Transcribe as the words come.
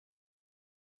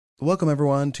Welcome,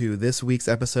 everyone, to this week's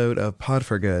episode of Pod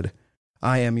for Good.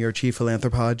 I am your chief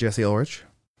philanthropod, Jesse Ulrich.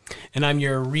 And I'm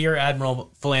your rear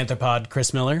admiral philanthropod,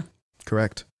 Chris Miller.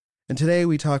 Correct. And today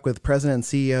we talk with President and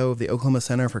CEO of the Oklahoma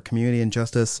Center for Community and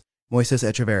Justice, Moises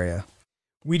Echeverria.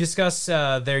 We discuss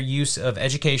their use of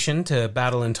education to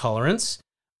battle intolerance.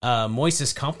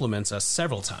 Moises compliments us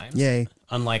several times, Yay.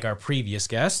 Unlike our previous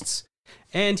guests.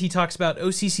 And he talks about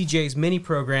OCCJ's many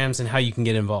programs and how you can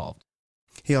get involved.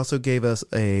 He also gave us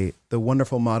the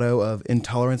wonderful motto of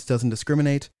intolerance doesn't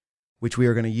discriminate, which we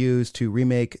are going to use to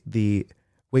remake the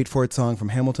Wait For It song from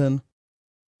Hamilton.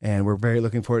 And we're very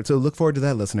looking forward. So look forward to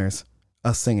that, listeners,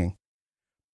 us singing.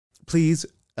 Please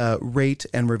rate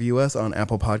and review us on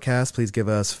Apple Podcasts. Please give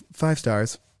us 5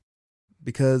 stars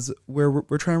because we're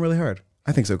trying really hard.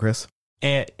 I think so, Chris.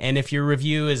 And if your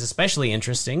review is especially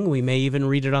interesting, we may even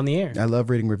read it on the air. I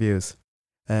love reading reviews.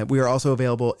 We are also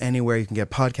available anywhere you can get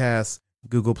podcasts.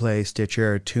 Google Play,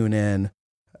 Stitcher, TuneIn,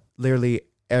 literally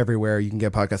everywhere you can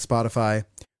get podcasts. Spotify.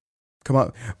 Come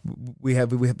on, we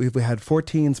had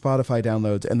 14 Spotify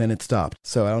downloads and then it stopped.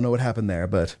 So I don't know what happened there,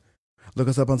 but look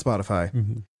us up on Spotify.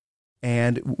 Mm-hmm.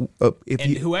 And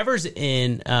whoever's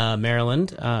in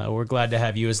Maryland, we're glad to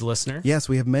have you as a listener. Yes,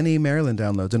 we have many Maryland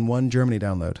downloads and 1 Germany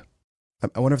download.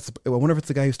 I wonder if it's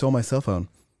the guy who stole my cell phone.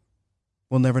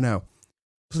 We'll never know.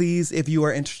 Please, if you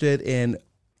are interested in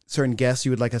certain guests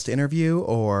you would like us to interview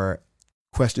or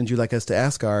questions you'd like us to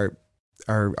ask our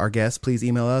guests, please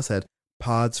email us at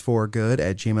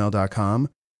podsforgood@gmail.com.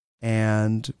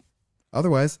 And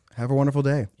otherwise, have a wonderful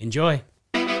day. Enjoy.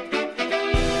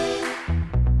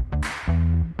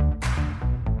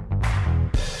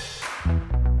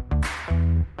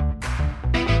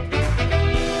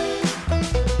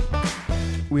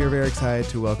 We are very excited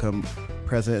to welcome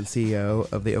President and CEO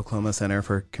of the Oklahoma Center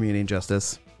for Community and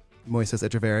Justice, Moises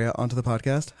Echeverria, onto the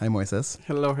podcast. Hi, Moises.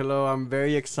 Hello. I'm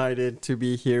very excited to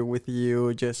be here with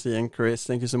you, Jesse and Chris.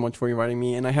 Thank you so much for inviting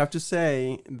me. And I have to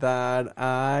say that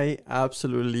I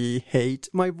absolutely hate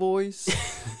my voice.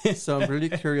 So I'm really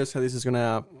curious how this is going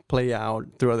to play out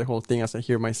throughout the whole thing as I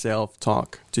hear myself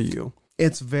talk to you.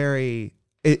 It's very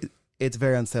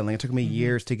unsettling. It took me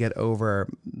years to get over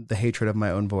the hatred of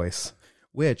my own voice,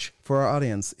 which, for our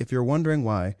audience, if you're wondering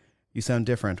why you sound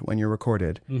different when you're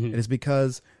recorded, it is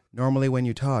because normally when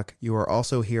you talk, you are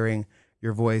also hearing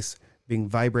your voice being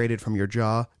vibrated from your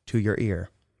jaw to your ear.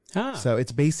 So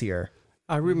it's bassier.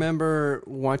 I remember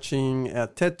watching a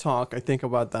TED Talk, I think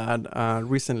about that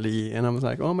recently, and I was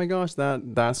like, oh my gosh,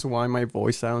 that's why my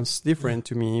voice sounds different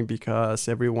to me, because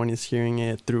everyone is hearing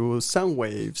it through sound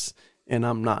waves, and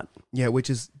I'm not. Yeah, which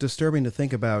is disturbing to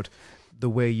think about. The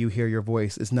way you hear your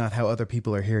voice is not how other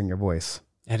people are hearing your voice.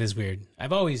 That is weird.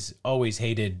 I've always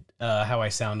hated how I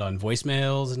sound on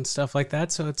voicemails and stuff like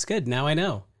that, so it's good. Now I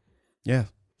know. Yeah.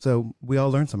 So we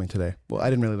all learned something today. Well, I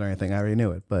didn't really learn anything. I already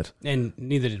knew it, but... And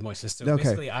neither did Moises. So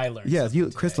basically I learned something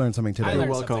today. Chris learned something today. You're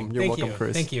welcome. You're welcome,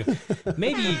 Chris. Thank you.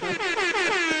 Maybe...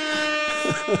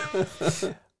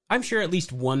 I'm sure at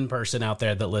least one person out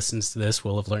there that listens to this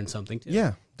will have learned something too.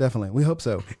 Yeah, definitely. We hope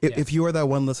so. If you are that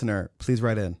one listener, please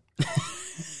write in.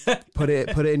 Put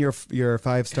it in your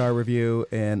 5-star review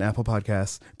in Apple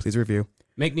Podcasts. Please review.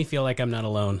 Make me feel like I'm not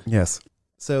alone. Yes.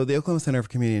 So the Oklahoma Center for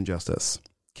Community and Justice.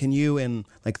 Can you, in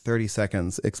like 30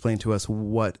 seconds, explain to us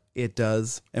what it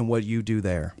does and what you do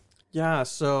there? Yeah,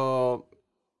 so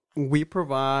we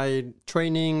provide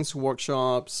trainings,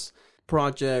 workshops,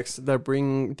 projects that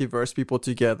bring diverse people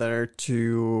together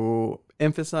to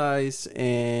emphasize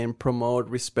and promote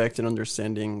respect and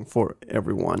understanding for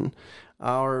everyone.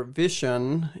 Our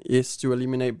vision is to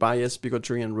eliminate bias,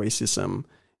 bigotry, and racism.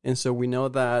 And so we know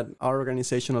that our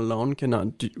organization alone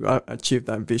cannot achieve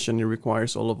that vision. It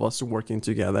requires all of us working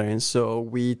together. And so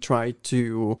we try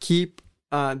to keep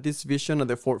this vision at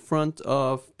the forefront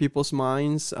of people's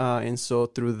minds. And so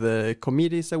through the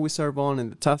committees that we serve on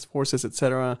and the task forces,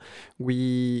 etc.,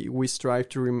 we strive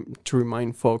to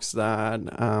remind folks that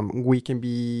we can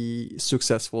be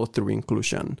successful through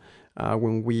inclusion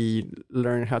when we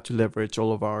learn how to leverage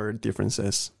all of our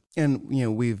differences. And,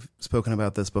 we've spoken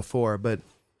about this before, but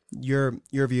your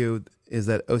view is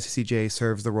that OCCJ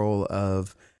serves the role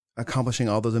of accomplishing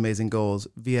all those amazing goals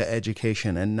via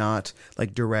education and not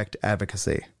like direct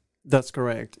advocacy. That's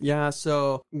correct. Yeah,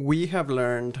 so we have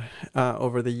learned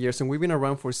over the years, and we've been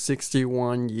around for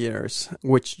 61 years,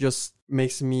 which just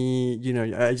makes me,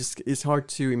 it's hard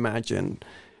to imagine.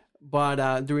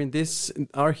 But during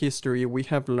our history, we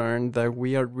have learned that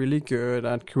we are really good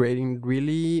at creating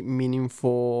really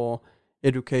meaningful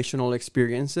educational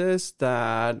experiences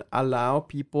that allow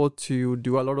people to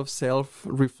do a lot of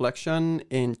self-reflection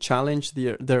and challenge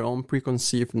their own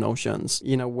preconceived notions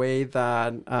in a way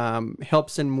that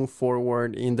helps them move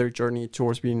forward in their journey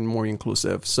towards being more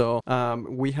inclusive. So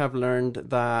we have learned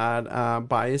that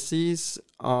biases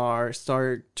are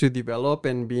start to develop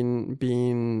and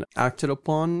being acted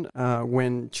upon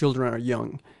when children are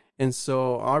young. And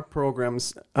so our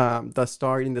programs that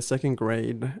start in the second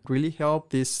grade really help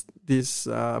these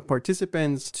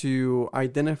participants to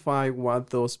identify what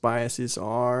those biases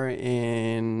are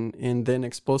and then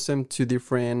expose them to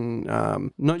different,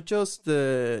 not just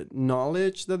the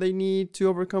knowledge that they need to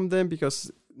overcome them,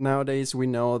 because nowadays we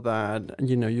know that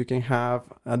you can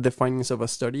have the findings of a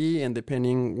study, and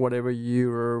depending whatever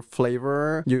your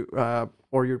flavor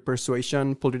or your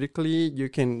persuasion politically, you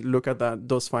can look at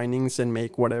those findings and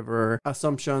make whatever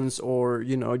assumptions or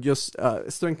just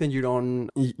strengthen your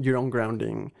own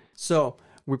grounding. So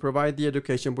we provide the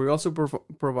education, but we also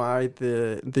provide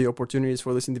the opportunities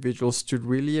for these individuals to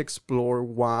really explore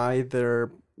why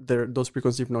those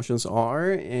preconceived notions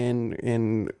are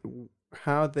and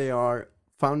how they are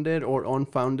founded or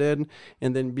unfounded,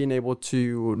 and then being able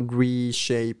to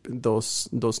reshape those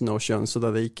notions so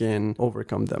that they can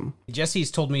overcome them.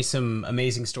 Jesse's told me some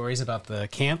amazing stories about the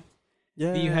camp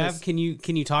Yes. that you have. Can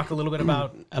you talk a little bit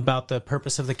about the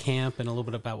purpose of the camp and a little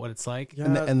bit about what it's like? Yeah.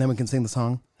 And then we can sing the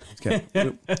song. Okay.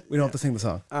 We don't have to sing the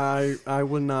song. I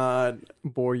will not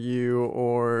bore you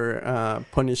or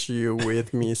punish you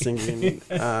with me singing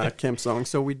camp songs.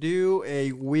 So we do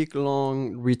a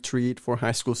week-long retreat for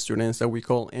high school students that we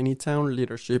call Anytown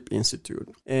Leadership Institute.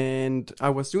 And I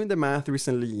was doing the math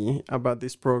recently about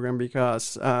this program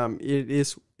because it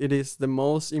is the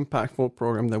most impactful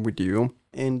program that we do.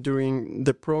 And during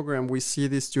the program, we see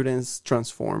these students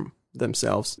transform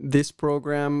themselves. This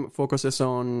program focuses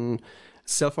on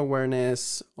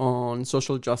self-awareness, on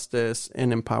social justice,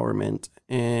 and empowerment.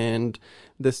 And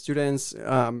the students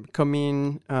come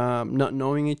in not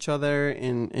knowing each other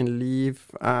and leave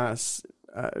as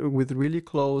with really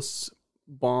close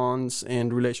bonds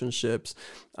and relationships,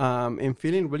 and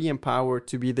feeling really empowered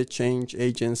to be the change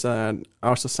agents that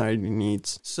our society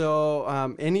needs. So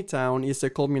Anytown is a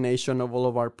culmination of all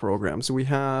of our programs. We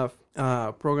have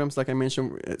programs, like I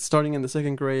mentioned, starting in the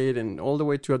second grade and all the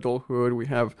way to adulthood. We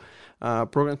have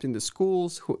programs in the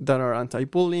schools that are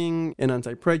anti-bullying and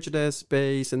anti-prejudice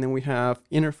based, and then we have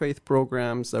interfaith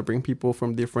programs that bring people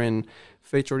from different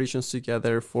faith traditions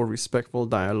together for respectful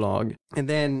dialogue, and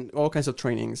then all kinds of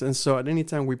trainings. And so at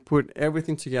Anytime, we put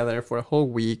everything together for a whole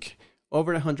week,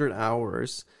 over 100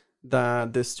 hours,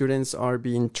 that the students are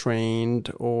being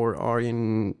trained or are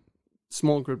in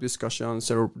small group discussions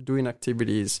or doing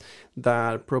activities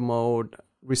that promote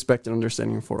respect and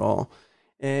understanding for all.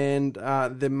 And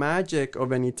the magic of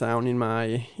Anytown,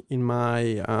 in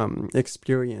my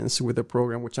experience with the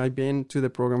program, which I've been to the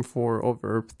program for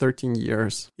over 13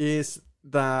 years, is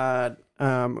that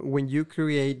when you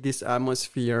create this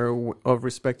atmosphere of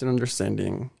respect and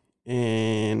understanding,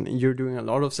 and you're doing a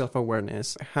lot of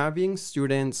self-awareness, having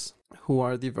students who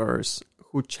are diverse,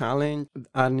 who challenge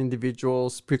an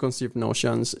individual's preconceived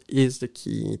notions, is the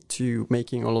key to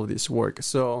making all of this work.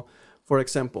 So, for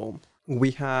example,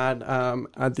 we had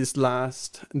at this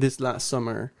last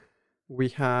summer, we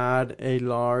had a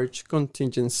large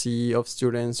contingency of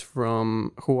students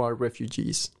who are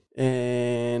refugees.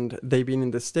 And they've been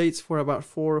in the States for about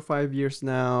 4 or 5 years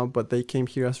now, but they came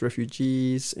here as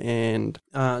refugees. And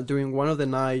during one of the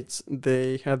nights,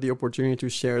 they had the opportunity to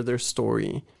share their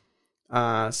story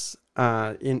as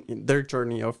in their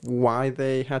journey of why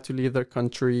they had to leave their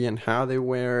country and how they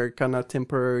were kind of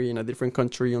temporary in a different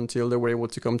country until they were able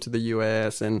to come to the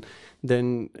U.S. and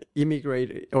then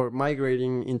immigrate or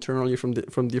migrating internally from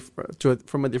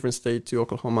a different state to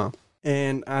Oklahoma.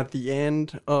 And at the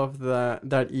end of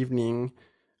that evening,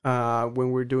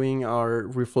 when we're doing our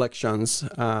reflections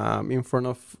in front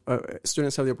of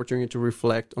students, have the opportunity to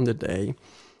reflect on the day,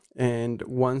 and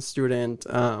one student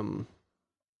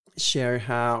share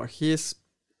how his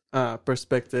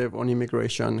perspective on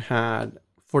immigration had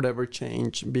forever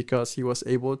changed because he was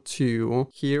able to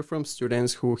hear from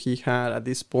students who he had at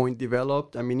this point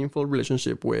developed a meaningful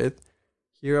relationship with,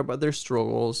 hear about their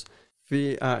struggles,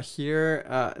 hear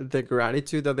the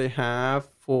gratitude that they have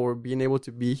for being able to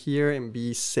be here and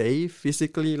be safe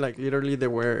physically. Like literally they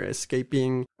were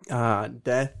escaping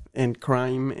death and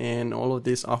crime and all of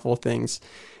these awful things.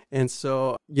 And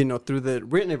so, through the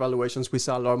written evaluations, we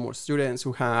saw a lot more students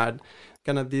who had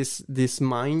kind of this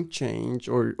mind change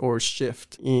or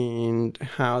shift in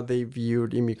how they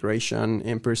viewed immigration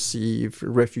and perceived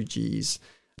refugees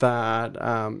that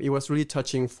it was really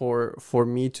touching for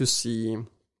me to see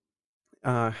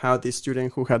how this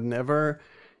student who had never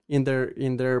in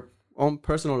their own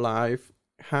personal life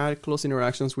had close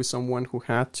interactions with someone who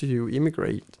had to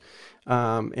immigrate,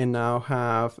 and now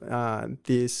have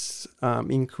this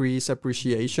increased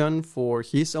appreciation for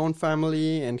his own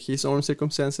family and his own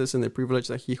circumstances and the privilege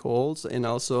that he holds, and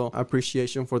also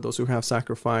appreciation for those who have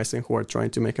sacrificed and who are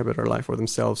trying to make a better life for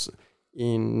themselves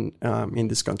in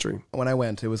this country. When I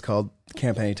went, it was called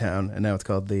Camp Anytown, and now it's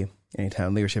called the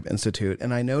Anytown Leadership Institute.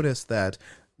 And I noticed that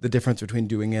the difference between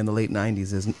doing it in the late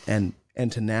 90s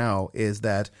and to now is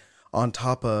that on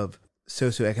top of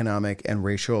socioeconomic and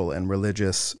racial and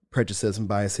religious prejudices and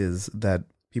biases that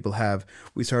people have,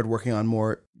 we started working on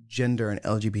more gender and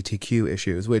LGBTQ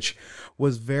issues, which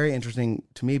was very interesting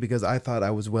to me because I thought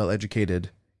I was well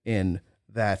educated in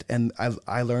that. And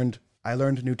I learned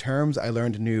new terms. I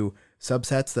learned new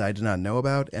subsets that I did not know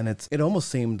about. And it almost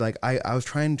seemed like I was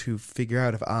trying to figure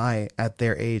out if I, at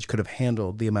their age, could have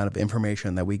handled the amount of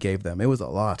information that we gave them. It was a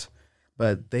lot,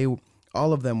 but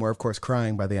all of them were, of course,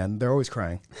 crying by the end. They're always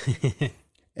crying.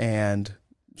 And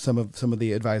some of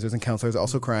the advisors and counselors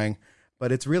also crying.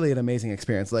 But it's really an amazing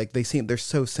experience. Like they're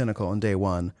so cynical on day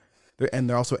one.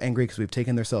 They're also angry because we've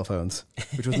taken their cell phones,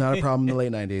 which was not a problem in the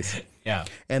late 90s. Yeah.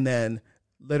 And then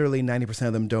literally 90%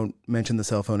 of them don't mention the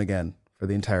cell phone again for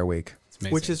the entire week.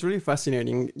 Which is really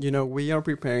fascinating. You know, we are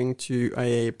preparing to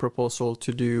a proposal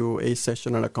to do a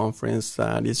session at a conference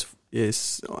that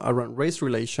is around race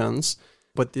relations.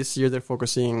 But this year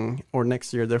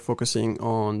next year they're focusing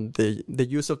on the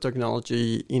use of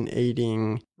technology in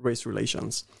aiding race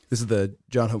relations. This is the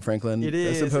John Hope Franklin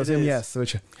Symposium, it is. Yes,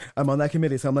 which I'm on that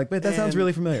committee, so I'm like, wait, that sounds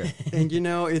really familiar. And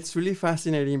it's really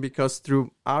fascinating because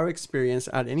through our experience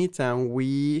at Anytime,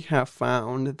 we have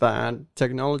found that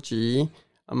technology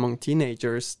among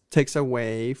teenagers takes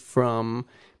away from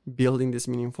building these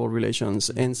meaningful relations.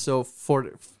 And so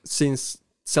since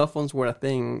cell phones were a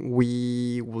thing,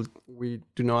 we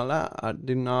do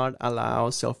not allow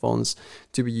cell phones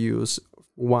to be used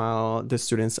while the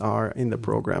students are in the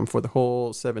program for the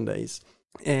whole 7 days.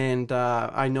 And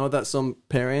I know that some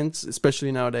parents,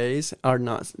 especially nowadays,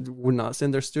 would not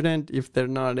send their student if they're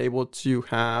not able to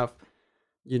have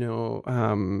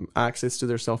access to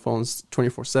their cell phones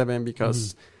 24/7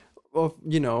 because of,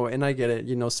 and I get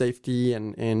it, safety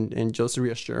and just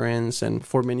reassurance. And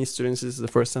for many students, this is the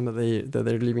first time that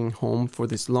they're leaving home for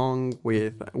this long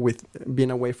with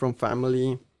being away from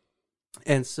family.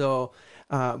 And so,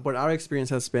 but our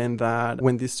experience has been that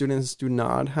when these students do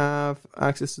not have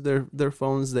access to their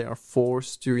phones, they are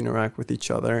forced to interact with each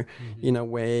other in a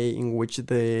way in which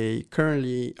they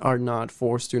currently are not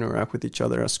forced to interact with each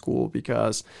other at school,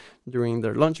 because during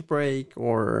their lunch break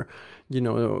or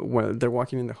when they're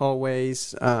walking in the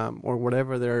hallways or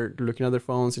whatever, they're looking at their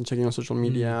phones and checking on social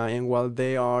media. And while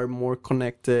they are more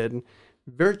connected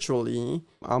virtually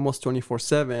almost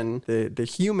 24/7, the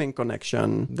human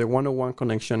connection, the one-on-one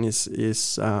connection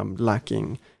is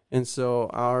lacking. And so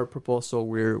our proposal,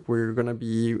 we're going to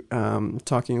be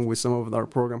talking with some of our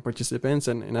program participants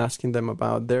and asking them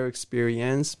about their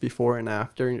experience before and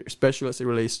after, especially as it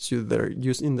relates to their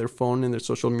using their phone and their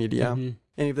social media.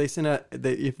 And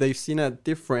if they've seen a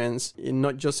difference in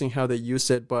not just in how they use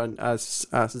it, but as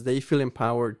they feel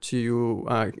empowered to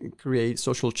create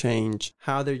social change,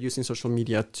 how they're using social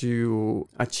media to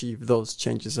achieve those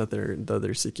changes that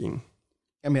they're seeking.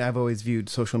 I mean, I've always viewed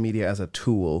social media as a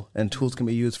tool, and tools can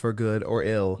be used for good or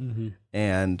ill.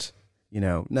 And,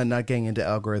 not getting into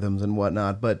algorithms and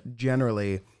whatnot, but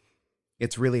generally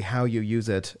it's really how you use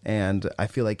it. And I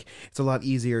feel like it's a lot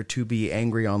easier to be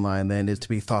angry online than it is to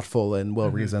be thoughtful and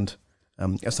well-reasoned.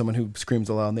 As someone who screams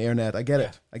a lot on the internet, I get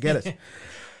it.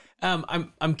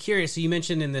 I'm curious. So you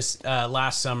mentioned in this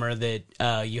last summer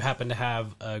that you happen to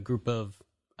have a group of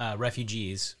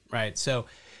refugees, right? So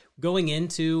going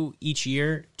into each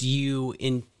year, do you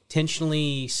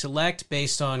intentionally select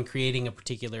based on creating a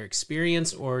particular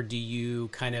experience, or do you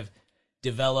kind of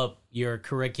develop your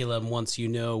curriculum once you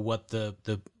know what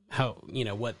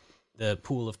what the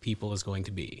pool of people is going to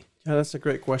be? Yeah, that's a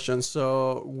great question.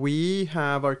 So we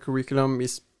have our curriculum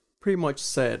is pretty much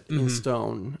set in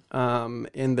stone,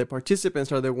 and the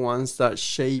participants are the ones that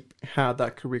shape how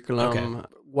that curriculum,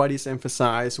 what is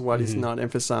emphasized, what is not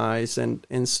emphasized,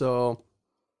 and so.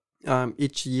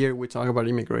 Each year we talk about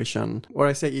immigration. Or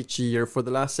I say each year, for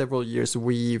the last several years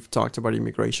we've talked about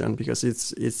immigration because it's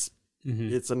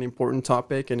an important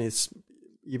topic, and it's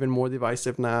even more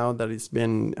divisive now that it's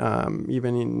been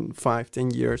even in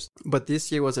 5-10 years. But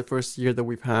this year was the first year that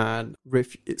we've had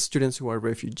students who are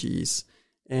refugees.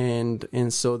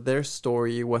 And so their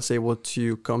story was able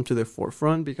to come to the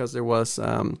forefront because there was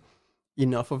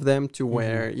enough of them to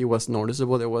where it was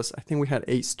noticeable. I think we had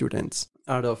 8 students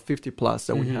out of 50 plus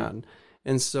that we had.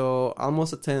 And so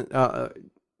almost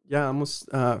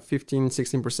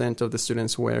 15-16% of the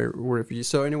students were refugees.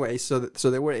 So anyway, so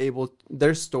they were able,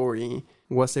 their story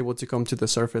was able to come to the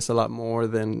surface a lot more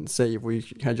than, say, if we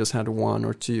had just had 1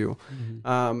 or 2.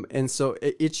 And so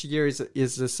each year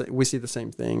we see the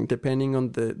same thing, depending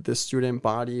on the student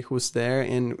body who's there.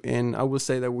 And I will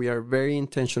say that we are very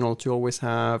intentional to always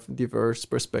have diverse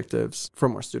perspectives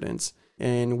from our students.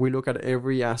 And we look at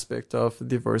every aspect of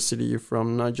diversity,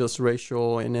 from not just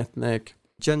racial and ethnic,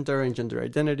 gender and gender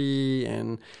identity,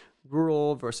 and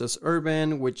rural versus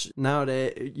urban, which now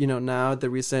the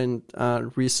recent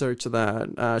research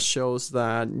that shows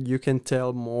that you can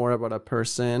tell more about a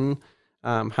person,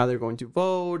 how they're going to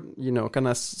vote, kind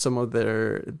of some of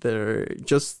their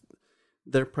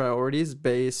priorities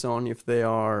based on if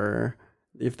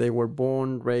they were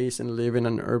born, raised, and live in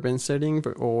an urban setting,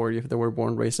 or if they were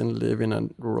born, raised, and live in a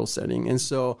rural setting. And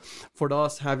so for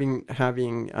us, having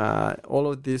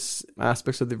all of these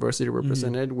aspects of diversity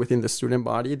represented within the student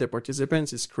body, the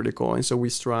participants, is critical. And so we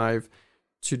strive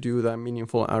to do that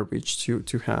meaningful outreach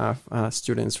to have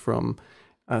students from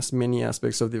as many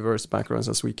aspects of diverse backgrounds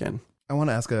as we can. I want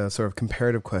to ask a sort of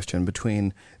comparative question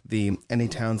between the Any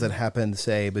Towns that happened,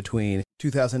 say, between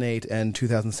 2008 and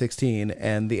 2016,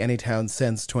 and the Any Towns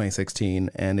since 2016,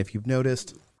 and if you've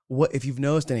noticed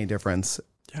any difference.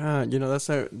 Yeah,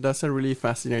 that's a really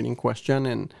fascinating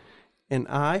question, and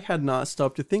I had not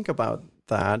stopped to think about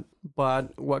that.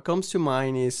 But what comes to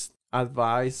mind is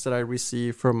advice that I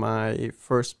received from my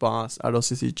first boss at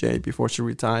OCCJ before she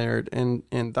retired, and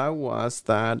that was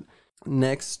that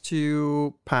next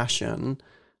to passion,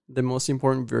 the most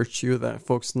important virtue that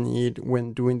folks need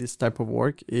when doing this type of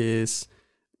work is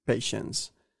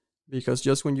patience. Because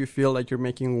just when you feel like you're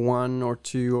making 1 or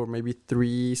 2 or maybe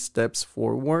 3 steps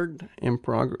forward in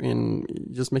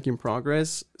just making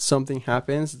progress, something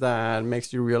happens that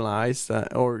makes you realize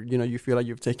that, or you feel like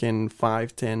you've taken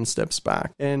 5-10 steps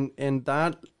back. And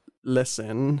that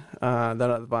lesson, that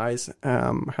advice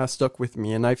has stuck with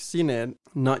me, and I've seen it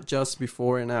not just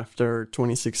before and after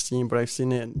 2016, but I've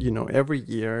seen it every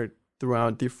year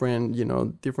throughout different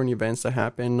events that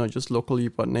happen, not just locally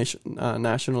but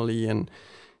nationally and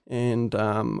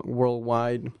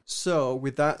worldwide. So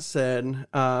with that said,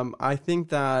 I think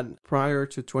that prior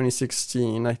to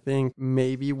 2016, I think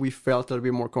maybe we felt a little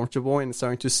bit more comfortable in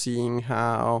starting to seeing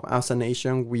how, as a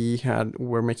nation,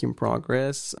 we're making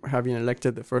progress, having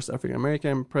elected the first African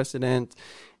American president,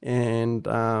 and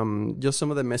just some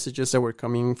of the messages that were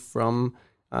coming from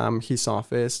his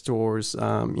office towards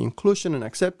inclusion and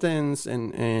acceptance,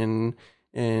 and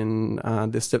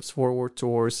the steps forward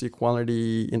towards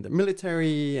equality in the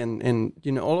military, and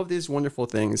all of these wonderful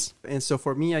things. And so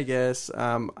for me, I guess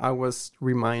I was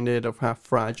reminded of how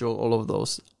fragile all of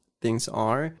those things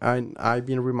are. And I've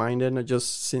been reminded, not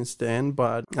just since then,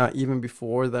 but even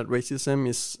before, that racism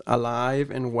is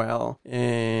alive and well.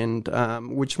 And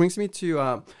which brings me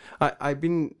to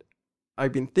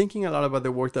I've been thinking a lot about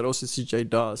the work that OCCJ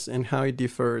does and how it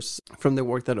differs from the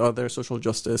work that other social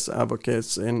justice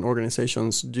advocates and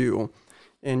organizations do.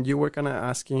 And you were kind of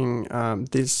asking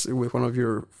this with one of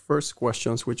your first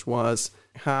questions, which was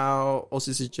how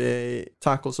OCCJ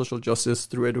tackles social justice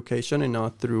through education and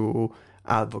not through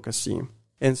advocacy.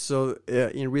 And so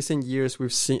in recent years,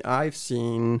 I've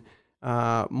seen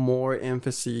more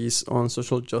emphasis on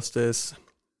social justice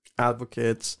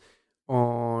advocates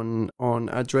on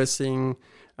addressing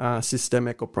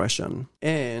systemic oppression,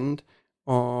 and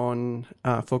on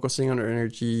focusing on our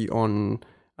energy on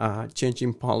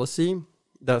changing policy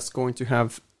that's going to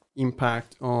have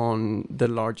impact on the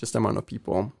largest amount of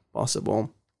people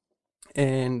possible.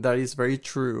 And that is very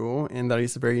true, and that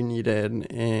is very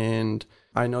needed. And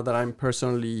I know that I'm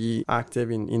personally active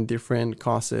in different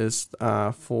causes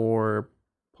for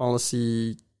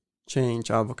policy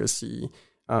change advocacy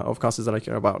of causes that I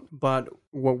care about. But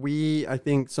what we, I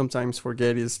think, sometimes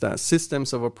forget is that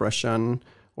systems of oppression,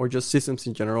 or just systems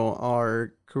in general,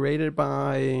 are created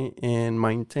by and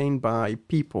maintained by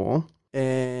people.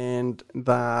 And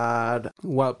that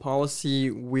while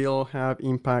policy will have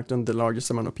impact on the largest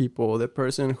amount of people, the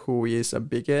person who is a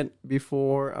bigot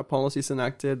before a policy is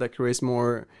enacted that creates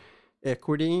more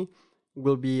equity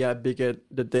will be a bigot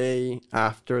the day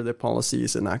after the policy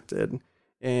is enacted.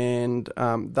 And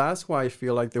that's why I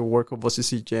feel like the work of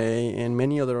OCCJ and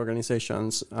many other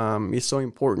organizations is so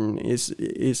important,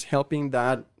 is helping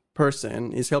that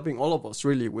person, is helping all of us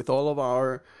really with all of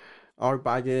our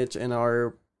baggage and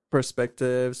our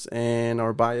perspectives and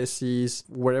our biases,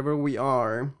 wherever we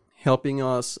are, helping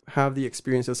us have the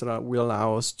experiences that will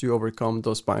allow us to overcome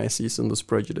those biases and those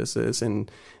prejudices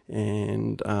and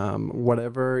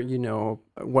whatever,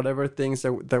 whatever things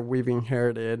that we've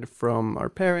inherited from our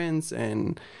parents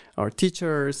and our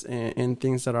teachers and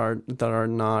things that are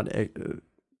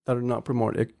not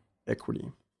promote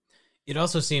equity. It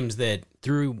also seems that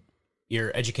through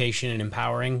your education and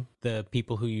empowering the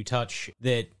people who you touch,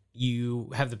 that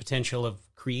you have the potential of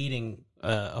creating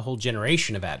a whole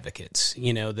generation of advocates,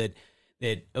 that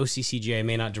OCCJ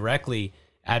may not directly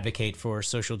advocate for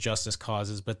social justice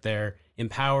causes, but they're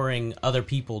empowering other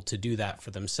people to do that for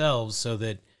themselves so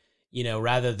that,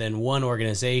 rather than one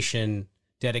organization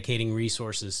dedicating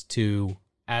resources to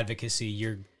advocacy,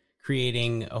 you're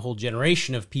creating a whole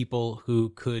generation of people who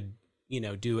could,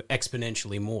 do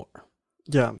exponentially more.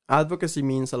 Yeah, advocacy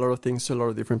means a lot of things to a lot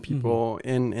of different people.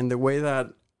 Mm-hmm. And the way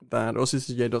that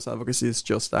OCCJ does advocacy is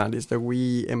just that, is that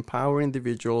we empower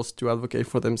individuals to advocate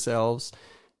for themselves,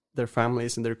 their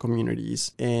families, and their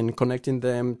communities, and connecting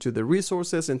them to the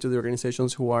resources and to the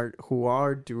organizations who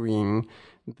are doing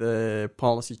the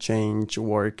policy change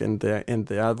work and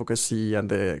the advocacy at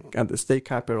the state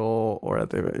capitol or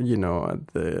at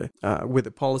the with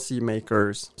the policy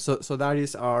makers. So that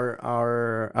is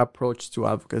our approach to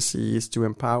advocacy, is to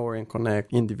empower and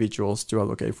connect individuals to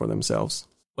advocate for themselves.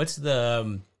 What's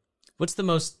the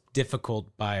most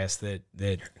difficult bias that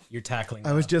you're tackling now?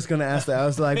 I was just going to ask that. I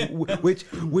was like,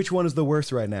 which one is the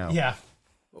worst right now? Yeah.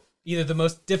 Either the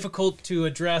most difficult to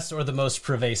address or the most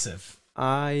pervasive.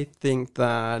 I think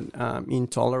that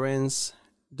intolerance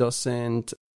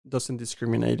doesn't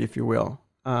discriminate, if you will.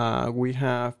 We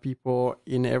have people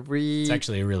in every It's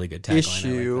actually a really good tagline.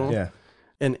 Issue, like yeah,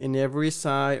 and in every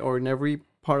side or in every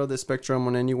part of the spectrum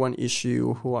on any one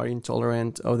issue who are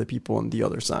intolerant of the people on the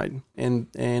other side. And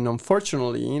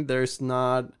unfortunately,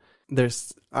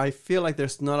 I feel like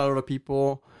there's not a lot of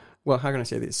people, well, how can I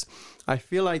say this? I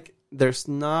feel like there's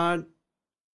not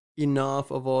enough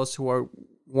of us who are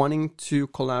wanting to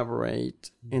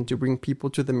collaborate and to bring people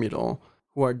to the middle,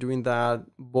 who are doing that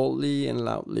boldly and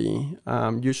loudly.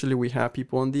 Usually we have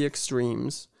people on the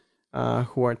extremes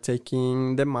who are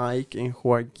taking the mic and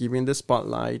who are giving the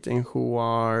spotlight and who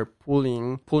are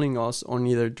pulling us on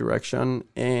either direction.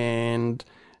 And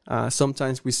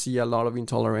sometimes we see a lot of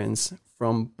intolerance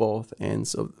from both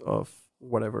ends of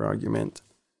whatever argument.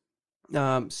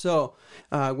 So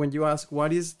when you ask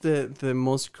what is the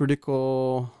most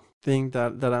critical thing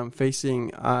that I'm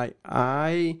facing,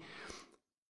 I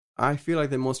feel like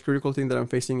the most critical thing that I'm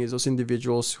facing is those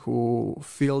individuals who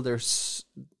feel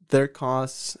their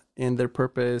cause and their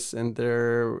purpose and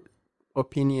their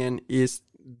opinion is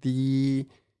the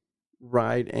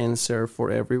right answer for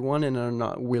everyone and are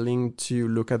not willing to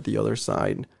look at the other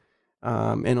side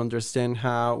and understand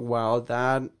how, while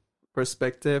that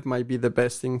perspective might be the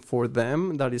best thing for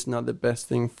them, that is not the best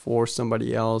thing for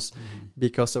somebody else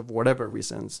because of whatever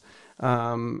reasons.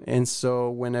 And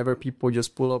so whenever people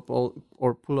just pull up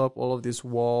all of these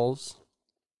walls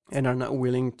and are not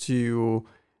willing to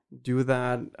do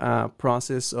that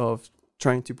process of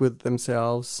trying to put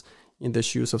themselves in the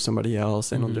shoes of somebody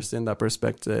else and understand that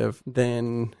perspective,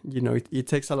 then it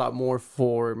takes a lot more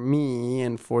for me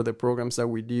and for the programs that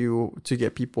we do to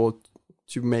get people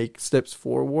to make steps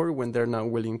forward when they're not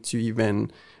willing to even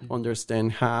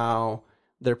understand how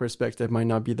their perspective might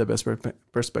not be the best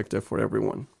perspective for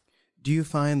everyone. Do you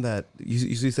find that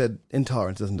you said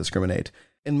intolerance doesn't discriminate?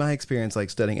 In my experience, like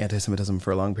studying anti-Semitism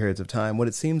for long periods of time, what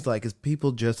it seems like is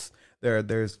people just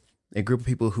there's a group of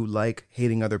people who like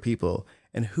hating other people,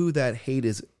 and who that hate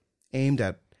is aimed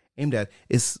at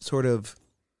is sort of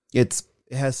it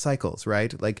has cycles,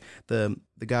 right? Like the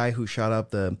guy who shot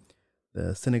up the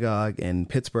synagogue in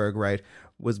Pittsburgh, right,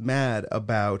 was mad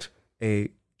about a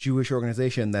Jewish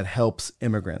organization that helps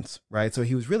immigrants, right? So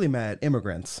he was really mad at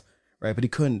immigrants, right? But he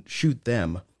couldn't shoot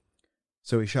them,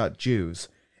 so he shot Jews.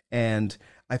 And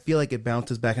I feel like it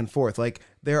bounces back and forth. Like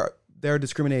there are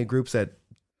discriminated groups that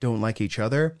don't like each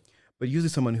other, but usually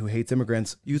someone who hates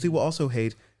immigrants usually will also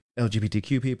hate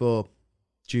LGBTQ people,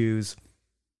 Jews,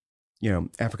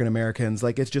 African Americans.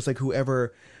 Like it's just like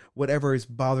whatever is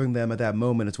bothering them at that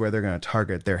moment is where they're going to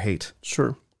target their hate.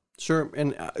 Sure.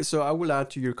 And so I will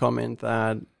add to your comment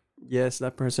that, yes,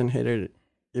 that person hated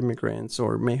immigrants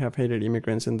or may have hated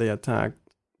immigrants and they attacked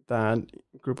that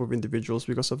group of individuals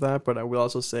because of that. But I will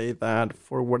also say that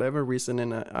for whatever reason,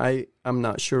 and I'm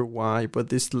not sure why, but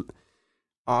this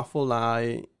awful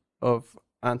lie of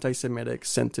anti-Semitic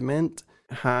sentiment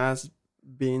has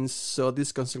been so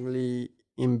disgustingly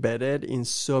embedded in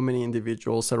so many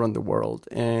individuals around the world,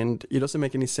 and it doesn't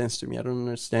make any sense to me. I don't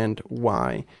understand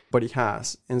why, but it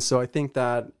has. And so I think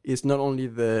that it's not only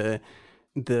the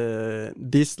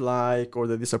dislike or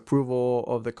the disapproval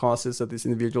of the causes that these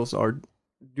individuals are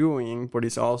doing, but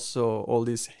it's also all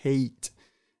this hate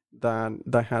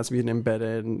that has been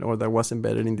embedded or that was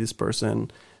embedded in this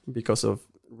person because of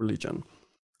religion.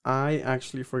 I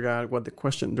actually forgot what the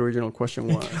original question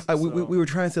was. We were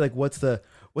trying to say, like, what's the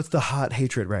hot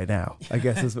hatred right now, I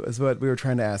guess is what we were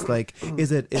trying to ask. Like,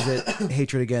 is it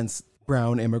hatred against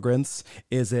brown immigrants?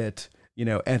 Is it,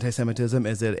 anti-Semitism?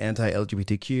 Is it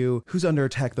anti-LGBTQ? Who's under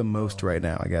attack the most right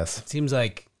now, I guess? It seems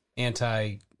like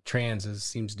anti-trans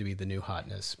seems to be the new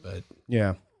hotness, but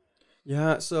yeah.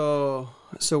 Yeah, so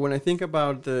when I think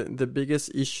about the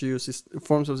biggest issues,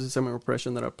 forms of systemic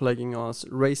oppression that are plaguing us,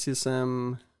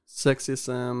 racism,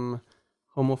 sexism,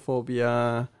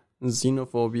 homophobia,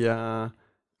 xenophobia,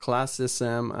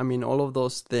 classism, I mean, all of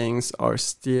those things are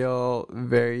still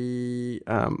very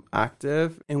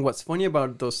active. And what's funny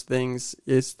about those things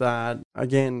is that,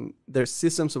 again, they're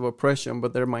systems of oppression,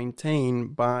 but they're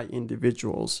maintained by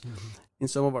individuals. Mm-hmm. In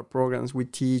some of our programs, we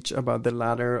teach about the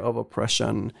ladder of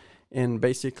oppression. And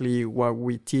basically what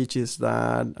we teach is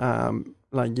that,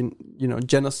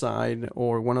 genocide,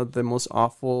 or one of the most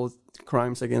awful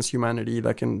crimes against humanity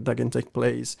that can take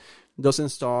place, doesn't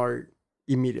start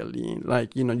immediately.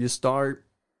 Like, you start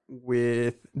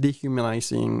with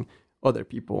dehumanizing other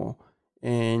people,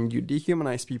 and you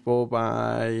dehumanize people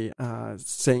by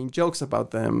saying jokes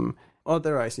about them,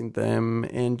 otherizing them,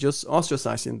 and just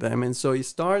ostracizing them. And so it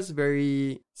starts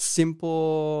very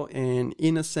simple and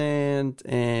innocent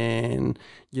and,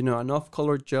 an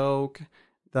off-color joke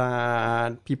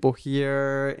that people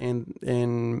hear,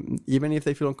 and even if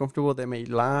they feel uncomfortable, they may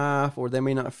laugh, or they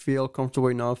may not feel comfortable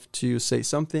enough to say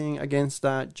something against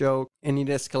that joke. And it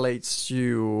escalates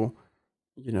to,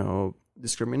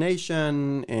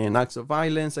 discrimination and acts of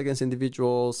violence against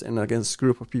individuals and against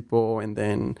group of people, and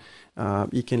then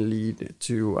it can lead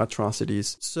to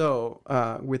atrocities. So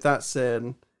with that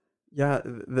said,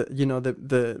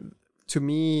 to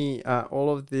me, all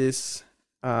of this,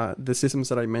 the systems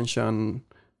that I mentioned,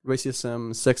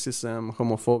 racism, sexism,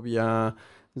 homophobia,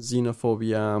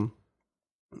 xenophobia,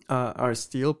 are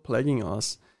still plaguing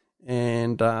us.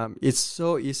 And it's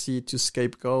so easy to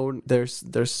scapegoat.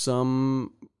 There's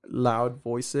some loud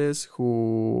voices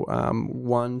who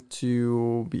want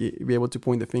to be able to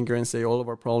point the finger and say all of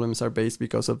our problems are based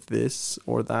because of this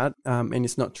or that, and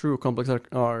it's not true. Problems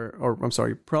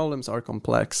are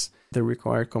complex. They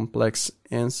require complex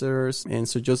answers, and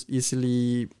so just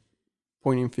easily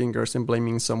pointing fingers and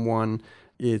blaming someone,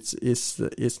 it's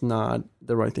not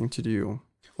the right thing to do.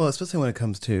 Well, especially when it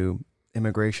comes to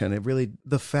immigration,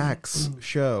 the facts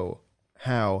show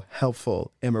how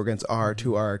helpful immigrants are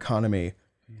to our economy.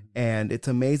 And it's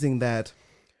amazing that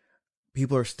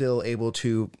people are still able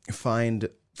to find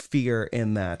fear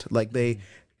in that. Like, they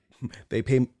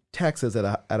pay taxes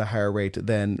at a higher rate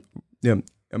than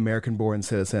American-born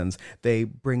citizens. They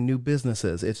bring new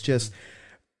businesses. It's just,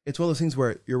 it's one of those things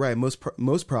where you're right.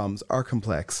 Most problems are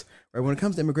complex. Right? When it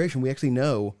comes to immigration, we actually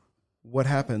know what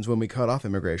happens when we cut off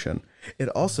immigration. It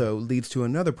also leads to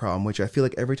another problem, which I feel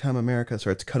like every time America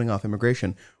starts cutting off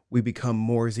immigration, we become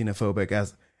more xenophobic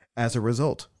as a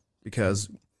result, because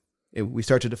we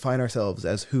start to define ourselves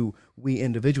as who we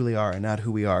individually are and not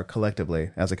who we are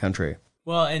collectively as a country.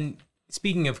 Well, and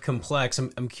speaking of complex,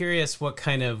 I'm curious what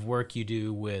kind of work you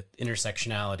do with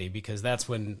intersectionality, because that's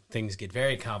when things get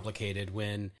very complicated,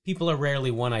 when people are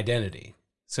rarely one identity.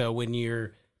 So when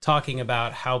you're talking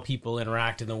about how people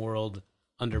interact in the world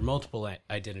under multiple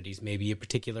identities, maybe a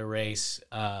particular race,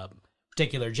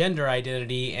 particular gender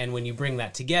identity, and when you bring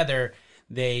that together,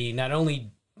 they not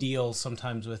only deal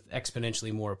sometimes with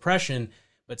exponentially more oppression,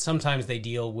 but sometimes they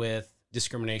deal with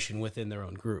discrimination within their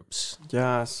own groups.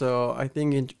 Yeah, so I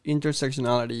think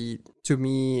intersectionality, to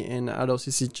me and at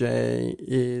OCCJ,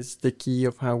 is the key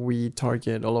of how we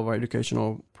target all of our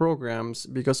educational programs,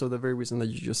 because of the very reason that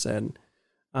you just said.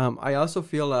 I also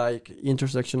feel like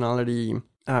intersectionality,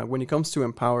 when it comes to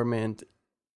empowerment,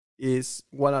 is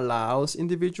what allows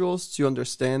individuals to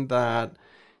understand that,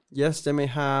 yes, they may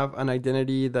have an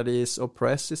identity that is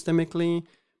oppressed systemically,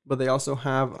 but they also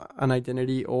have an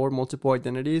identity or multiple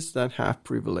identities that have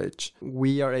privilege.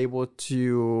 We are able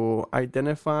to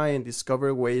identify and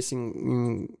discover ways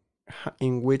in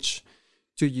which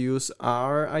to use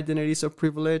our identities of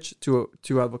privilege to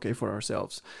advocate for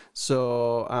ourselves.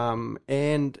 So,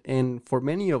 and for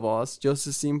many of us, just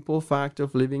the simple fact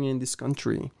of living in this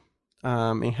country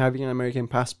and having an American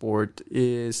passport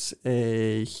is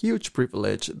a huge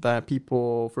privilege that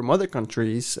people from other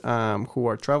countries who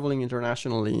are traveling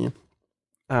internationally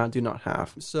do not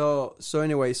have. So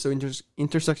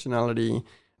intersectionality,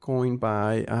 coined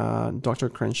by Dr.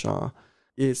 Crenshaw,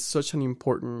 is such an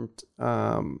important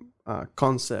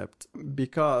concept,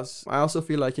 because I also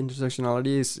feel like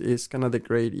intersectionality is kind of the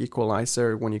great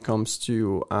equalizer when it comes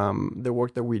to the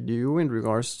work that we do in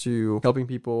regards to helping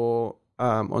people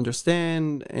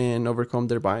understand and overcome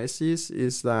their biases.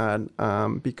 Is that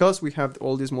because we have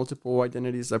all these multiple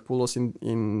identities that pull us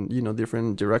in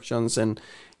different directions and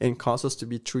cause us to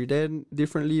be treated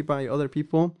differently by other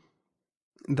people,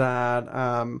 that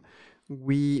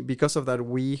because of that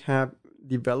we have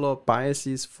developed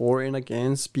biases for and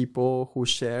against people who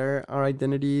share our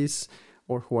identities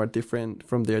or who are different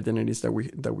from the identities that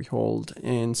we hold.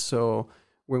 And so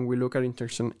when we look at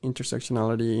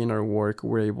intersectionality in our work,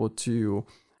 we're able to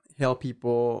help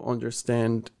people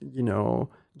understand,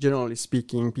 generally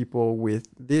speaking, people with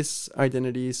these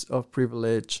identities of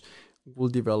privilege will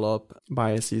develop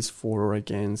biases for or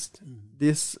against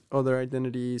these other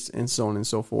identities, and so on and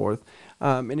so forth.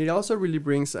 And it also really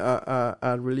brings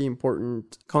a really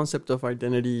important concept of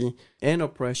identity and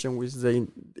oppression, which is the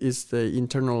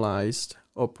internalized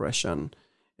oppression.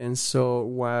 And so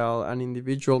while an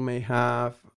individual may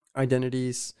have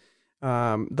identities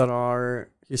that are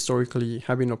historically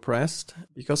have been oppressed,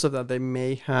 because of that, they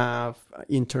may have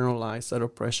internalized that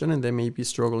oppression, and they may be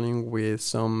struggling with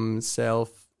some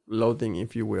self-loathing,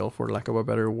 if you will, for lack of a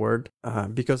better word,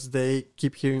 because they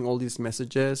keep hearing all these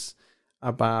messages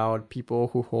about people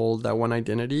who hold that one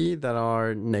identity that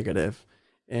are negative.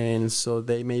 And so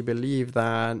they may believe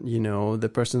that,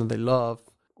 the person that they love,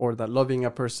 or that loving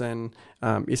a person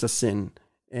is a sin,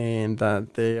 and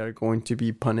that they are going to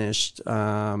be punished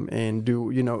and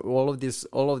do all of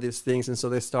these things. And so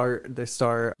they start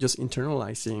just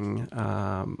internalizing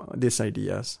these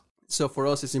ideas. So for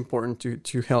us, it's important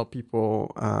to help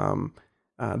people.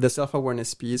 The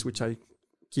self-awareness piece, which I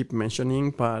keep mentioning,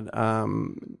 but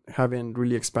haven't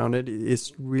really expounded,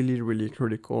 is really, really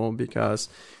critical, because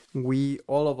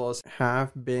all of us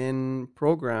have been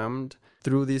programmed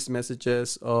through these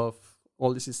messages of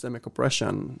all the systemic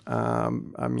oppression.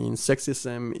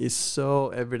 Sexism is so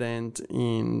evident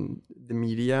in the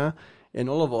media, and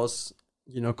all of us,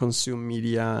 consume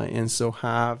media, and so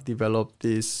have developed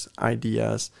these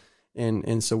ideas.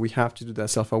 And so we have to do that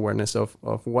self-awareness of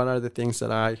what are the things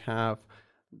that I have,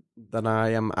 that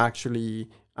I am actually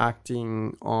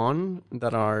acting on,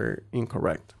 that are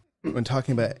incorrect. When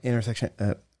talking about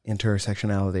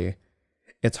intersectionality,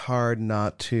 it's hard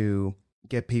not to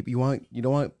get people. You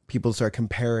don't want people to start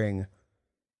comparing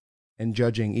and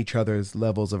judging each other's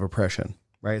levels of oppression,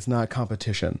 right? It's not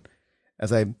competition.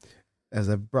 As I've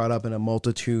brought up in a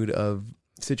multitude of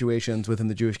situations within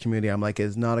the Jewish community, I'm like,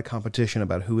 it's not a competition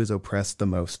about who is oppressed the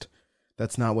most.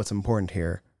 That's not what's important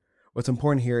here. What's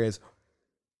important here is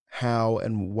how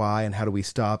and why and how do we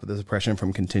stop this oppression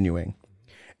from continuing.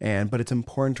 But it's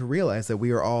important to realize that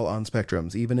we are all on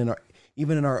spectrums. Even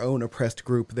in our own oppressed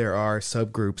group, there are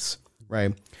subgroups,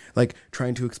 right? Like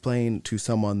trying to explain to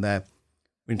someone that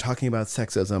when talking about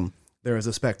sexism, there is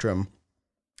a spectrum,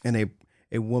 and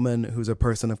a woman who's a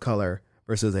person of color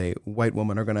versus a white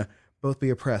woman are going to both be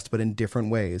oppressed, but in different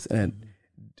ways and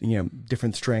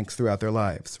different strengths throughout their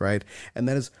lives, right? And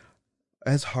that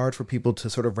is hard for people to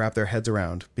sort of wrap their heads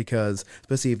around, because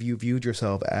especially if you viewed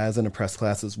yourself as an oppressed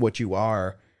class as what you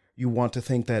are, you want to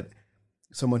think that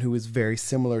someone who is very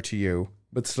similar to you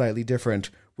but slightly different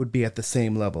would be at the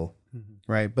same level,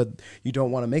 right? But you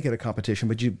don't want to make it a competition,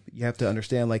 but you have to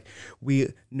understand, like,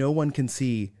 no one can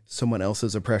see someone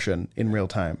else's oppression in real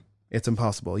time. It's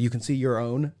impossible. You can see your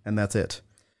own, and that's it.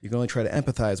 You can only try to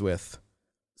empathize with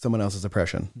someone else's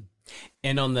oppression.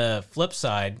 And on the flip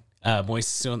side,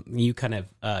 Moises, you kind of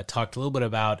talked a little bit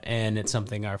about, and it's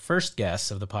something our first guest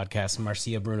of the podcast,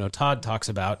 Marcia Bruno Todd, talks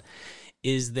about,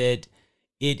 is that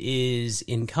it is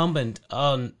incumbent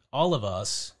on all of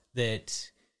us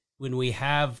that when we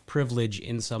have privilege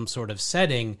in some sort of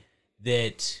setting,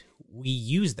 that we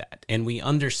use that and we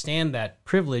understand that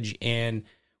privilege, and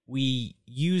we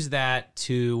use that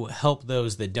to help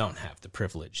those that don't have the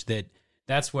privilege.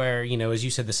 That's where, as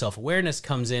you said, the self-awareness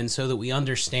comes in, so that we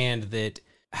understand that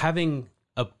having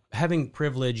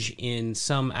privilege in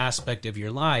some aspect of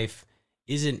your life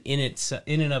isn't in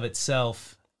and of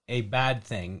itself a bad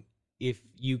thing if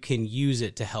you can use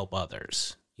it to help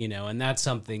others, and that's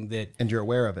something that... And you're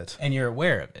aware of it. And you're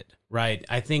aware of it, right?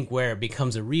 I think where it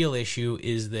becomes a real issue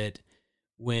is that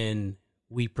when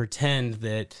we pretend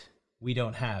that we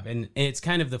don't have, and it's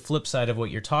kind of the flip side of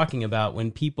what you're talking about,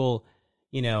 when people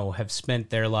have spent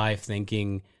their life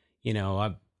thinking,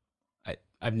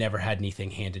 I've never had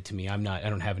anything handed to me. I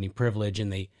don't have any privilege,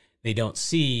 and they don't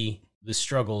see the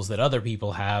struggles that other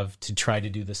people have to try to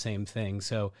do the same thing.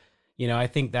 So, I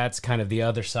think that's kind of the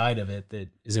other side of it that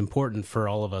is important for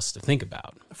all of us to think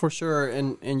about. For sure.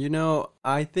 And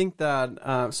I think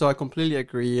that, so I completely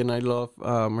agree. And I love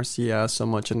Marcia so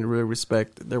much and really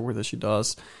respect the work that she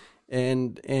does.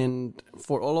 And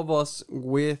for all of us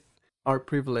with our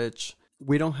privilege,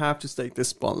 we don't have to take the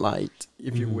spotlight,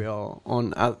 if you will,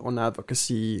 on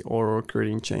advocacy or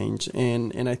creating change.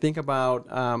 And I think about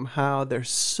how there's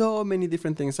so many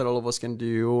different things that all of us can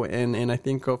do. And I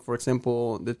think of, for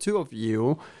example, the two of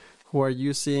you who are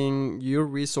using your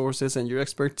resources and your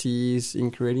expertise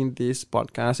in creating this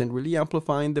podcast and really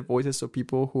amplifying the voices of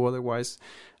people who otherwise,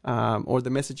 or the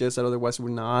messages that otherwise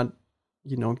would not,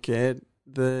 get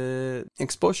the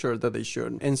exposure that they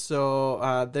should. And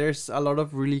so there's a lot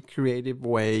of really creative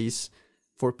ways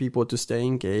for people to stay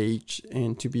engaged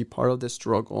and to be part of the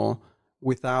struggle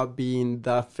without being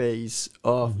the face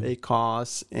of a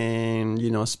cause and,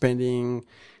 spending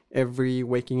every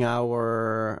waking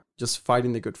hour just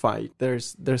fighting the good fight.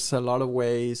 There's a lot of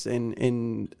ways,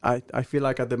 and I feel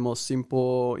like in the most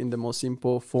simple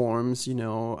forms,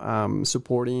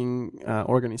 supporting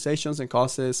organizations and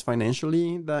causes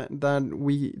financially that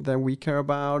we care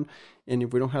about. And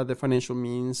if we don't have the financial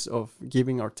means of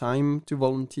giving our time to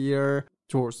volunteer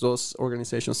towards those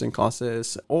organizations and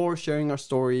causes, or sharing our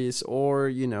stories,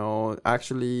 or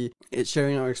actually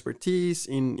sharing our expertise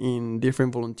in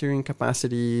different volunteering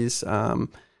capacities,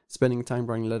 spending time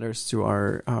writing letters to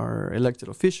our elected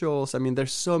officials. I mean,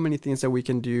 there's so many things that we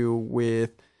can do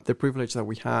with the privilege that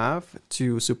we have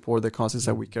to support the causes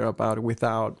that we care about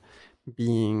without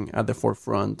being at the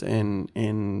forefront and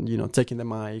taking the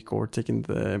mic or taking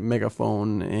the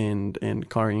megaphone and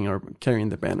carrying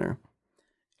the banner.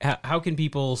 How can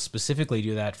people specifically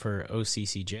do that for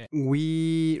OCCJ?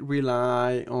 We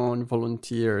rely on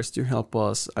volunteers to help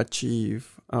us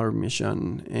achieve our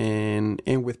mission and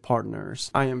with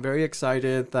partners. I am very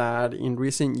excited that in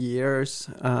recent years,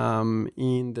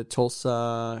 in the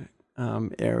Tulsa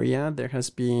area, there has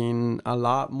been a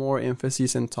lot more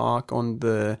emphasis and talk on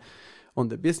the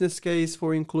business case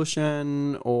for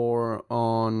inclusion, or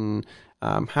on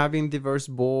having diverse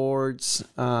boards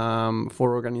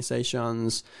for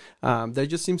organizations. There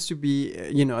just seems to be,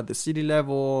 at the city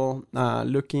level,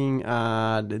 looking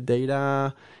at the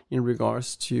data in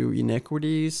regards to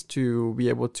inequities to be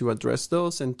able to address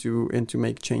those and to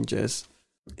make changes.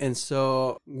 And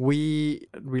so we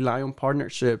rely on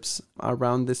partnerships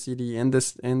around the city and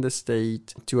the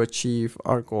state to achieve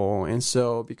our goal. And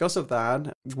so because of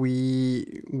that,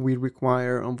 we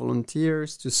require on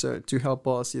volunteers to help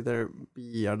us either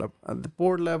be at the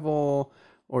board level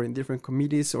or in different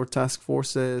committees or task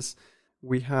forces.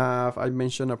 I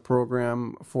mentioned a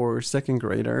program for second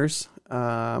graders,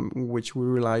 which we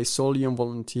rely solely on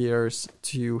volunteers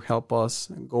to help us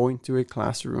go into a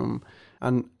classroom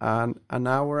an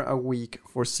hour a week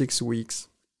for 6 weeks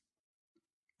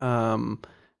to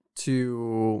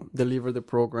deliver the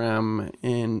program.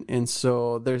 And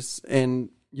so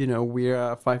we're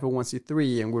a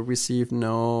 501c3 and we receive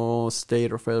no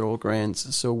state or federal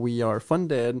grants. So we are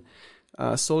funded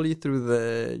solely through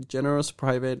the generous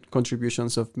private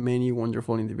contributions of many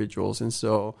wonderful individuals. And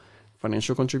so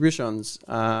financial contributions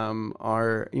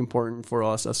are important for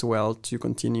us as well to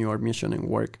continue our mission and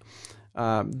work.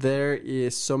 There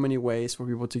is so many ways for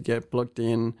people to get plugged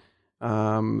in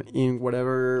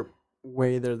whatever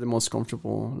way they're the most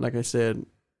comfortable. Like I said,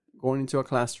 going into a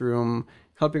classroom,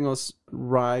 helping us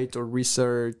write or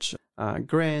research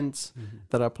grants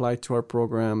that apply to our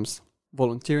programs,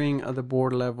 volunteering at the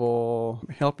board level,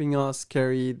 helping us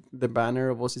carry the banner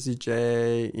of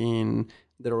OCCJ in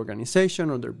their organization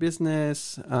or their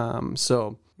business.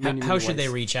 So how should they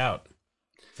reach out?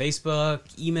 Facebook,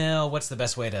 email, what's the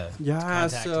best way to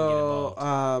contact and get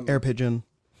involved? Air pigeon.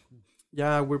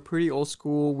 Yeah, we're pretty old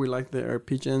school. We like the air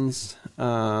pigeons.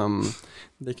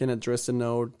 They can address a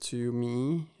note to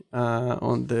me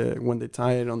when they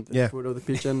tie it on the foot of the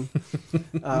pigeon.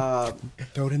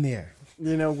 Throw it in the air.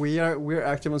 We're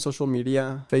active on social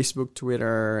media: Facebook,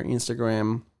 Twitter,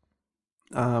 Instagram,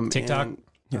 TikTok,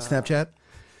 and Snapchat.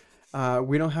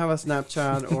 We don't have a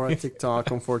Snapchat or a TikTok,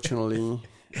 unfortunately.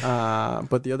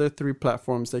 But the other 3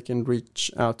 platforms, they can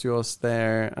reach out to us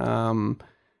there.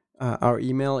 Our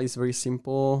email is very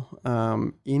simple,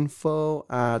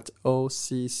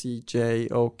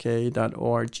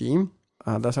 info@occjok.org.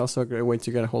 That's also a great way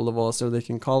to get a hold of us, or they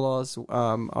can call us.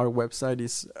 Our website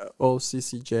is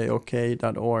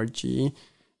occjok.org,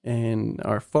 and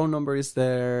our phone number is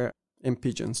there. And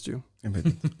pigeons too.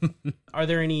 Are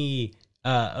there any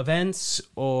events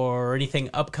or anything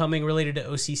upcoming related to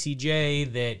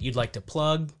OCCJ that you'd like to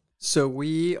plug? So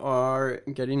we are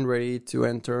getting ready to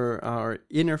enter our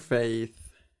interfaith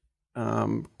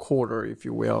quarter, if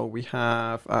you will. We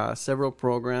have several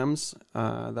programs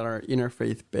that are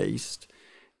interfaith based,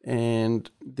 and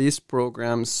these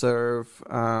programs serve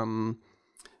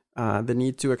the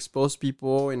need to expose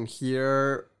people and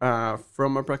hear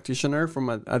from a practitioner from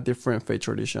a different faith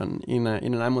tradition in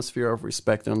an atmosphere of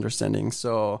respect and understanding.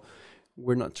 So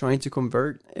we're not trying to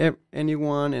convert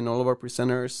anyone, and all of our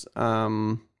presenters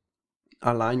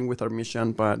align with our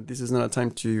mission, but this is not a time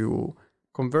to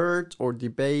convert or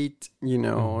debate,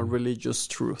 religious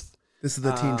truth. This is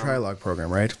the Teen Trilogue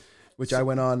program, right? Which I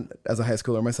went on as a high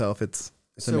schooler myself. It's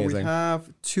amazing. So we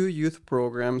have 2 youth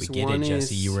programs. We get One it,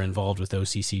 Jesse. is, You were involved with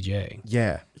OCCJ.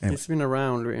 Yeah. It's been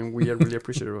around, and we are really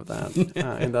appreciative of that.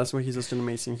 And that's why he's such an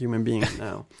amazing human being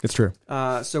now. It's true.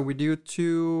 So we do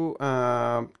 2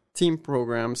 team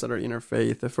programs that are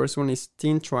interfaith. The first one is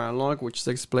Teen Trilogue, which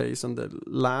takes place on the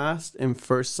last and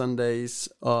first Sundays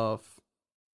of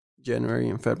January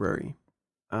and February.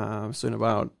 So in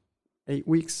about 8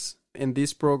 weeks. And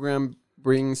this program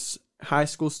brings high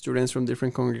school students from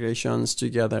different congregations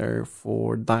together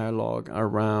for dialogue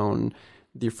around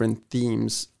different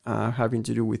themes having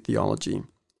to do with theology.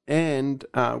 And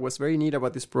what's very neat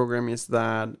about this program is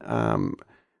that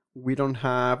we don't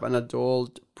have an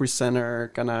adult presenter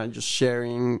kind of just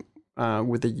sharing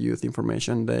with the youth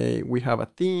information. We have a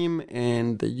theme,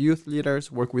 and the youth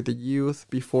leaders work with the youth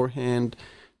beforehand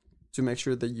to make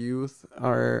sure the youth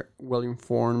are well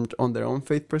informed on their own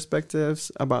faith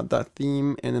perspectives about that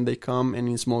theme, and then they come and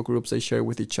in small groups they share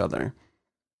with each other.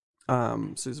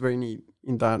 So it's very neat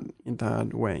in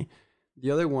that way.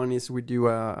 The other one is we do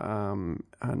an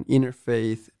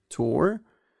interfaith tour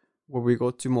where we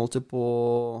go to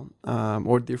multiple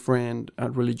or different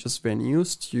religious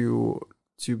venues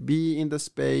to be in the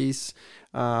space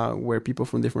where people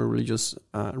from different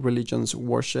religions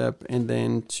worship, and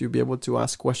then to be able to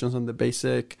ask questions on the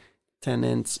basic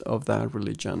tenets of that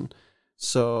religion.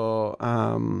 So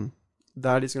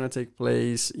that is going to take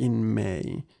place in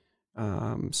May.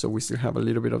 So we still have a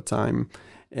little bit of time.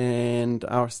 And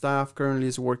our staff currently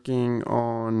is working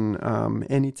on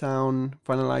Anytown,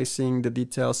 finalizing the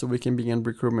details so we can begin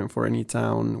recruitment for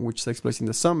Anytown, which takes place in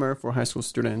the summer for high school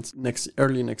students.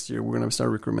 Early next year, we're going to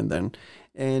start recruitment then.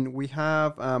 And we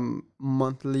have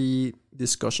monthly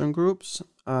discussion groups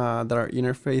that are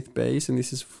interfaith based, and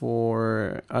this is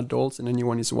for adults, and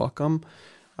anyone is welcome.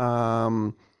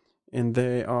 And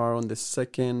they are on the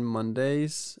second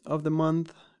Mondays of the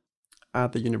month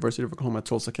at the University of Oklahoma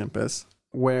Tulsa campus,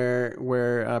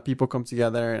 where people come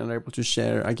together and are able to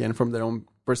share, again, from their own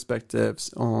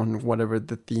perspectives on whatever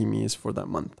the theme is for that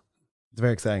month. It's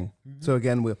very exciting. Mm-hmm. So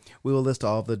again, we will list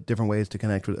all of the different ways to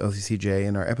connect with OCCJ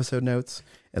in our episode notes,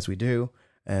 as we do.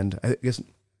 And I guess,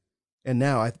 and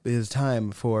now it is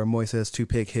time for Moises to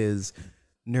pick his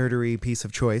nerdery piece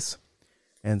of choice.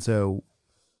 And so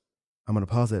I'm going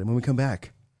to pause it. And when we come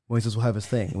back, Moises will have his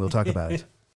thing. We'll talk about it.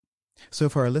 So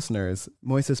for our listeners,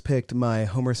 Moises picked my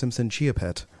Homer Simpson Chia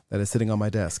Pet that is sitting on my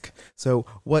desk. So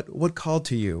what called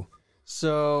to you?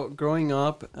 So growing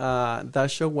up, that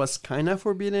show was kind of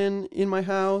forbidden in my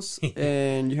house.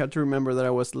 And you have to remember that I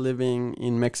was living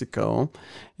in Mexico.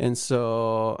 And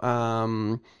so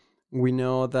we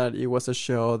know that it was a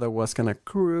show that was kind of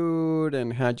crude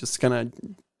and had just kind of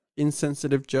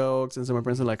insensitive jokes. And so my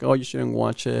parents were like, oh, you shouldn't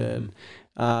watch it.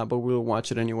 But we'll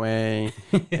watch it anyway.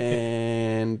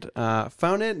 And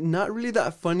found it not really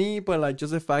that funny, but like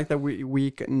just the fact that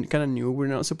we kind of knew we're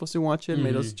not supposed to watch it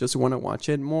made us just want to watch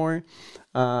it more.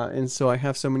 And so I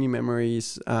have so many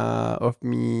memories of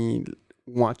me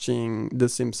watching The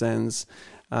Simpsons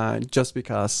just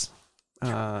because,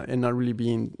 and not really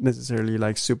being necessarily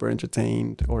like super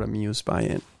entertained or amused by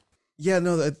it. Yeah,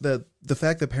 no, the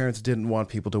fact that parents didn't want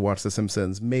people to watch The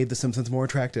Simpsons made The Simpsons more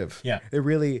attractive. Yeah.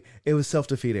 It was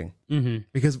self-defeating. Mm-hmm.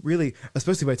 Because really,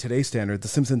 especially by today's standards, The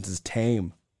Simpsons is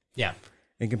tame. Yeah.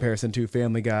 In comparison to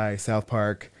Family Guy, South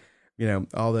Park,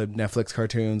 all the Netflix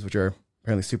cartoons, which are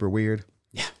apparently super weird.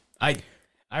 Yeah. I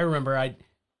remember I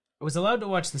was allowed to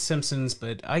watch The Simpsons,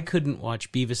 but I couldn't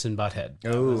watch Beavis and Butthead.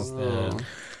 That was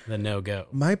the no-go.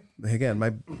 My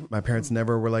parents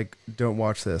never were like, don't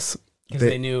watch this. Because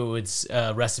they knew it's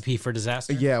a recipe for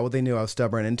disaster? Yeah, well, they knew I was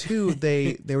stubborn. And two,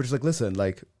 they were just like, listen,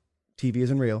 like, TV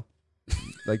isn't real.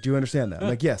 Like, do you understand that? I'm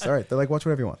like, yes, all right. They're like, watch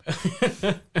whatever you want.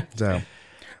 So, all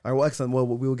right, well, excellent. Well,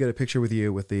 we will get a picture with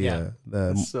you with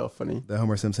that's so funny. The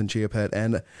Homer Simpson Chia Pet.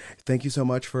 And thank you so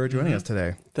much for joining us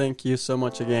today. Thank you so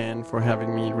much again for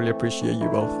having me. Really appreciate you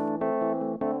both.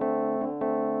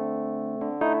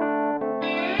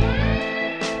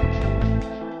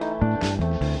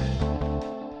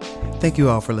 Thank you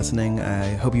all for listening.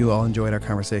 I hope you all enjoyed our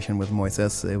conversation with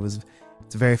Moises.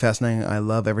 It's very fascinating. I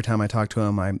love every time I talk to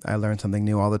him. I learn something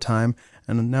new all the time.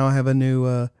 And now I have a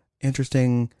new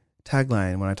interesting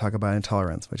tagline when I talk about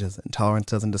intolerance, which is intolerance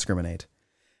doesn't discriminate.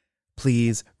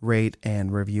 Please rate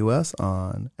and review us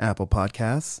on Apple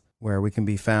Podcasts, where we can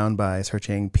be found by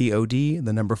searching POD,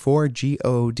 the number 4,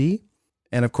 GOOD.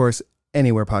 And of course,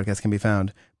 anywhere podcasts can be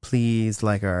found. Please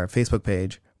like our Facebook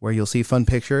page, where you'll see fun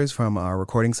pictures from our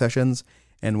recording sessions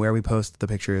and where we post the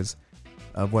pictures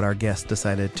of what our guests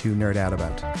decided to nerd out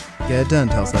about. Get it done,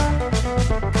 Tulsa.